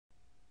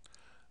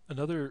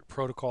Another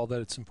protocol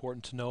that it's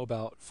important to know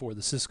about for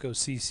the Cisco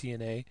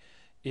CCNA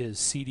is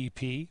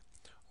CDP,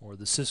 or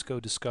the Cisco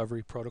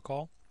Discovery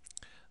Protocol.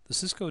 The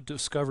Cisco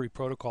Discovery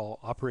Protocol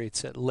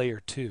operates at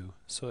layer 2,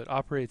 so it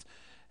operates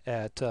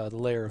at the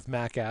layer of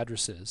MAC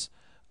addresses,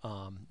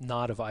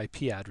 not of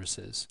IP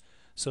addresses.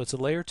 So it's a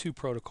layer 2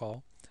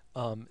 protocol,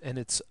 and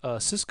it's a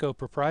Cisco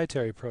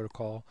proprietary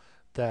protocol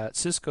that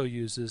Cisco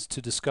uses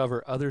to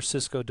discover other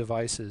Cisco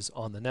devices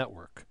on the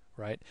network,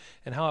 right?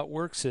 And how it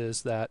works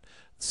is that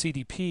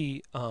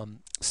CDP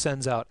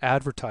sends out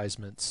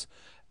advertisements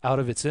out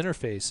of its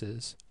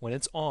interfaces when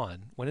it's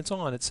on. When it's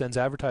on, it sends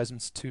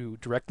advertisements to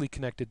directly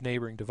connected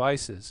neighboring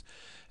devices.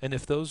 And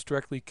if those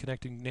directly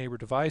connecting neighbor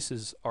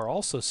devices are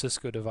also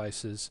Cisco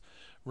devices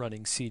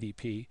running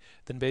CDP,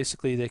 then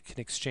basically they can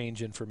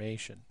exchange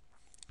information.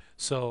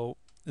 So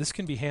this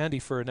can be handy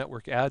for a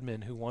network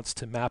admin who wants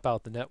to map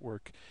out the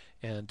network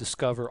and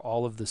discover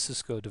all of the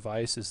Cisco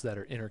devices that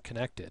are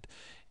interconnected.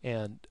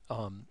 And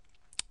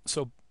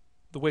so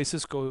the way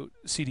Cisco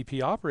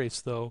CDP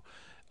operates, though,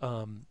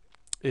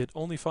 it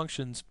only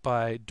functions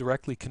by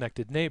directly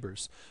connected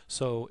neighbors.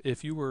 So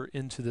if you were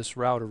into this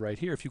router right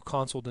here, if you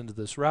consoled into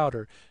this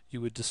router, you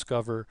would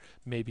discover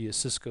maybe a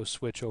Cisco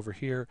switch over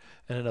here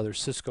and another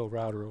Cisco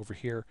router over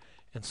here.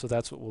 And so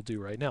that's what we'll do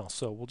right now.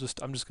 So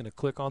I'm just going to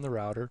click on the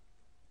router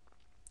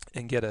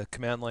and get a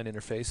command line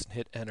interface and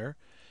hit enter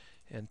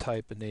and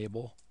type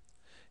enable.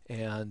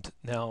 And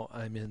now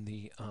I'm in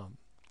the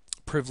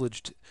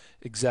privileged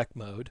exec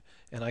mode,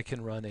 and I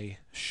can run a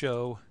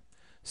show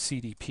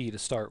CDP to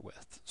start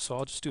with. So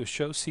I'll just do a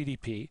show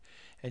CDP,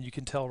 and you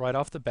can tell right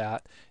off the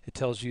bat, it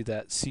tells you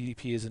that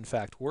CDP is in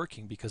fact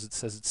working because it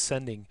says it's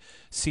sending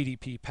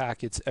CDP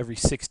packets every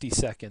 60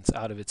 seconds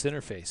out of its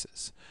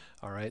interfaces.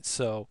 All right,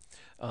 so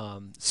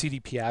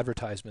CDP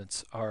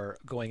advertisements are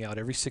going out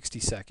every 60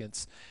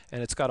 seconds,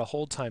 and it's got a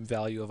hold time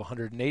value of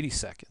 180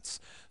 seconds.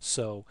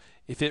 So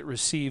if it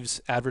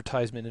receives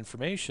advertisement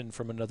information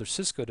from another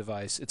Cisco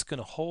device, it's going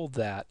to hold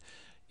that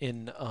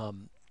in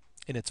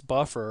its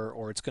buffer,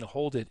 or it's going to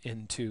hold it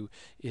into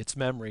its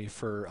memory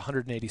for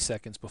 180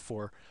 seconds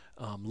before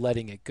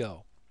letting it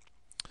go.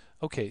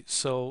 Okay,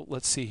 so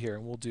let's see here,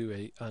 and we'll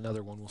do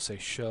another one. We'll say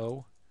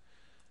show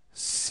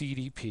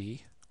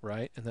CDP,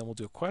 right? And then we'll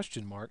do a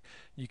question mark.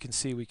 You can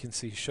see we can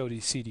see show the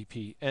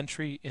CDP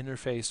entry,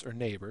 interface, or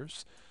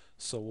neighbors.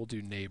 So we'll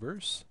do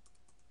neighbors.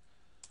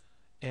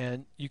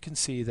 And you can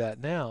see that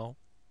now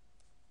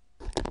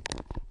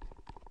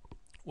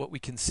what we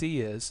can see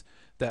is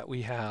that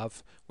we've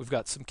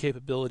got some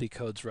capability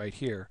codes right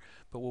here,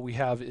 but what we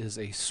have is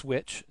a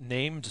switch,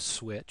 named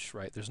switch,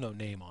 right? There's no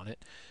name on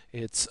it.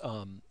 It's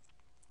local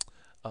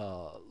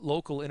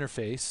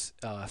interface,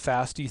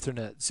 fast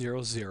Ethernet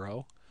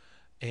 00,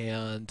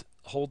 and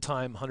hold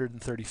time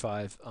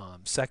 135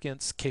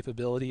 seconds.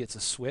 Capability, it's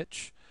a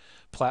switch.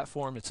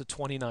 Platform, it's a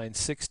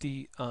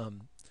 2960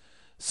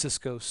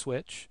 Cisco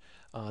switch.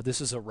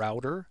 This is a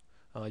router.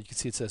 You can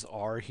see it says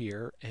R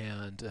here,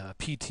 and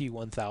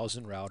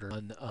PT1000 router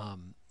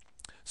on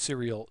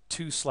serial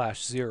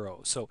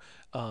 2/0. So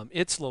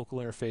its local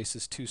interface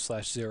is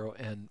 2/0,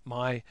 and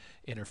my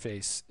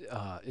interface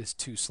is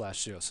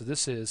 2/0. So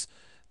this is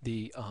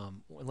the,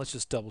 and let's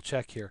just double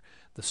check here,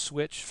 the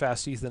switch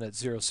fast Ethernet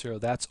 00,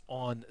 that's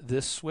on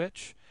this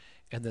switch,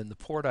 and then the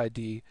port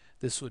ID,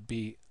 this would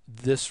be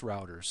this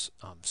router's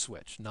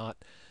switch, not,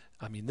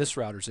 this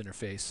router's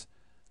interface,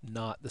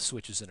 not the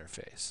switch's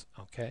interface.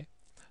 Okay,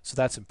 so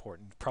that's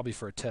important. Probably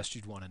for a test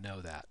you'd want to know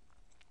that.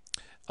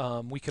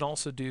 We can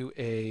also do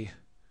a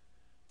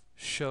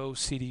show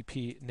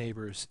CDP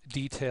neighbors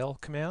detail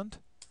command.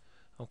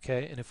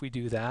 Okay, and if we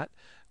do that,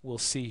 we'll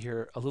see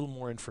here a little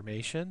more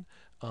information.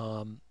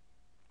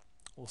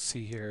 We'll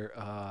see here,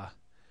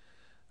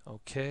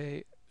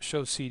 okay,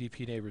 show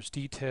CDP neighbors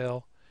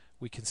detail.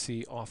 We can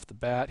see off the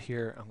bat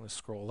here, I'm going to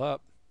scroll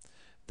up,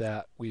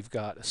 that we've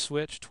got a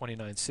switch,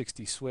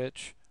 2960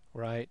 switch,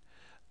 right?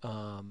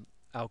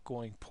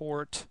 Outgoing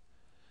port.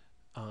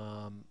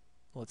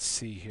 Let's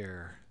see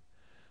here.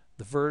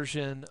 The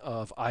version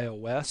of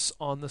iOS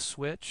on the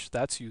switch,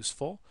 that's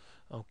useful.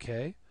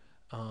 Okay.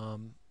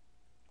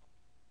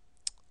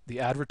 The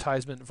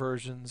advertisement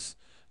versions,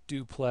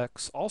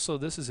 duplex. Also,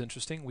 this is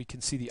interesting. We can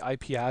see the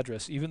IP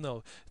address, even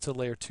though it's a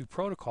layer 2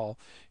 protocol.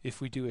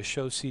 If we do a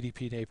show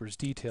CDP neighbors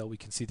detail, we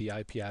can see the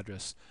IP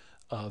address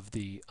of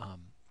the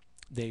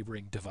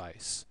neighboring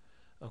device.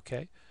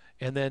 Okay.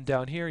 And then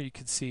down here you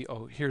can see,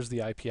 oh, here's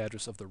the IP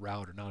address of the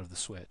router, not of the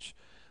switch,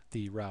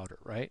 the router,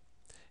 right?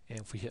 And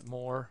if we hit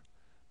more,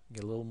 we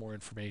get a little more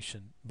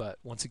information, but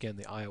once again,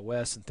 the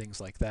iOS and things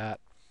like that.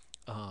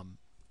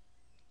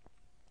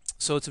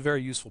 So it's a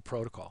very useful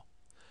protocol.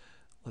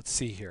 Let's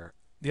see here.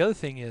 The other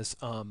thing is,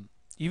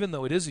 even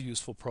though it is a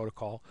useful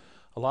protocol,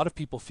 a lot of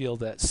people feel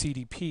that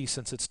CDP,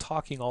 since it's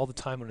talking all the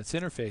time on its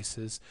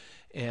interfaces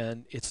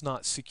and it's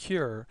not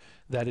secure,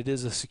 that it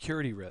is a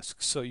security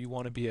risk. So you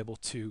want to be able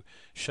to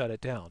shut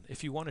it down.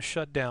 If you want to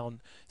shut down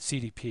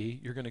CDP,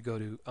 you're going to go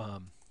to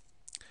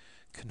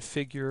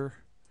configure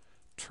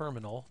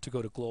terminal to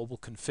go to global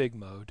config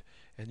mode,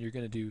 and you're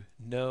going to do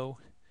no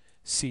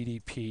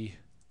CDP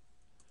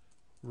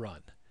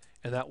run,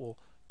 and that will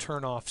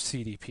turn off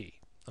CDP.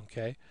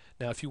 Okay.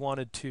 Now, if you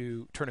wanted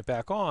to turn it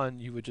back on,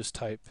 you would just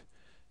type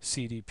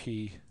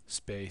CDP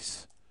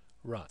space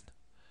run.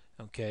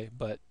 Okay,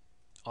 but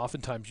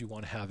oftentimes you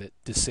want to have it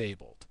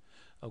disabled.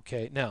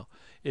 Okay. Now,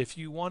 if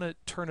you want to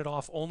turn it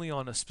off only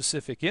on a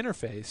specific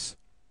interface,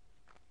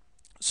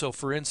 so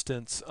for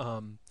instance,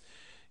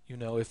 you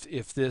know, if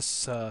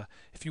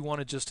you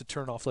wanted just to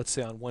turn off, let's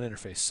say on one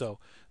interface, so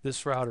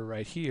this router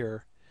right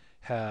here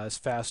has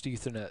fast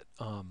Ethernet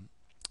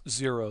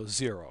 0,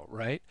 0,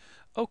 right?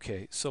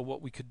 Okay, so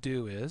what we could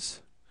do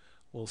is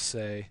we'll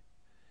say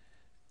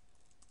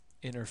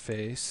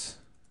interface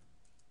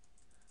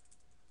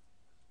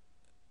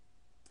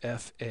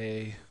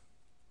FA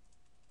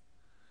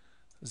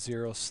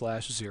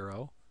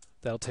 0/0.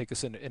 That'll take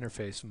us into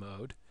interface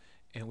mode,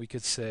 and we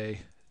could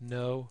say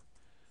no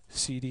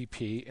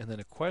CDP and then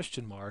a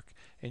question mark,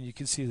 and you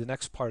can see the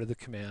next part of the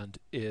command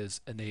is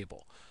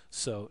enable.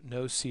 So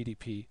no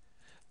CDP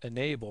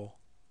enable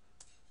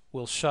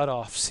will shut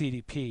off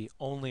CDP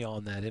only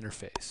on that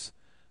interface.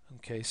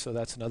 Okay, so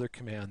that's another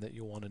command that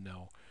you'll want to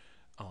know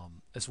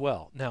as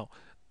well. Now,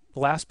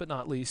 last but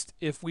not least,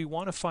 if we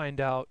want to find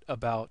out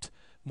about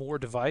more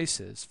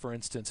devices, for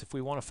instance, if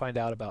we want to find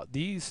out about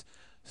these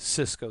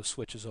Cisco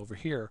switches over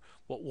here,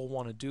 what we'll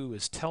want to do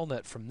is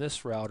telnet from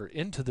this router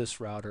into this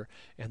router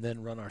and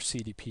then run our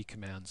CDP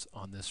commands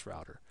on this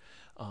router.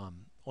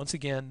 Once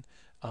again,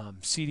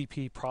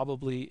 CDP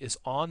probably is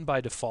on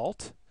by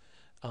default.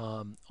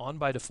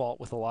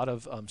 With a lot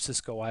of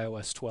Cisco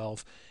iOS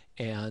 12,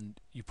 and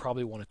you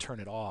probably want to turn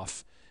it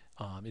off.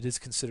 It is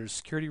considered a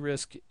security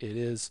risk. It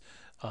is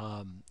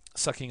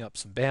sucking up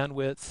some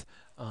bandwidth,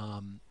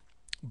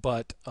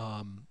 but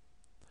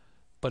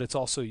it's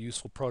also a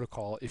useful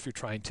protocol if you're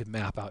trying to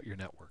map out your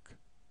network.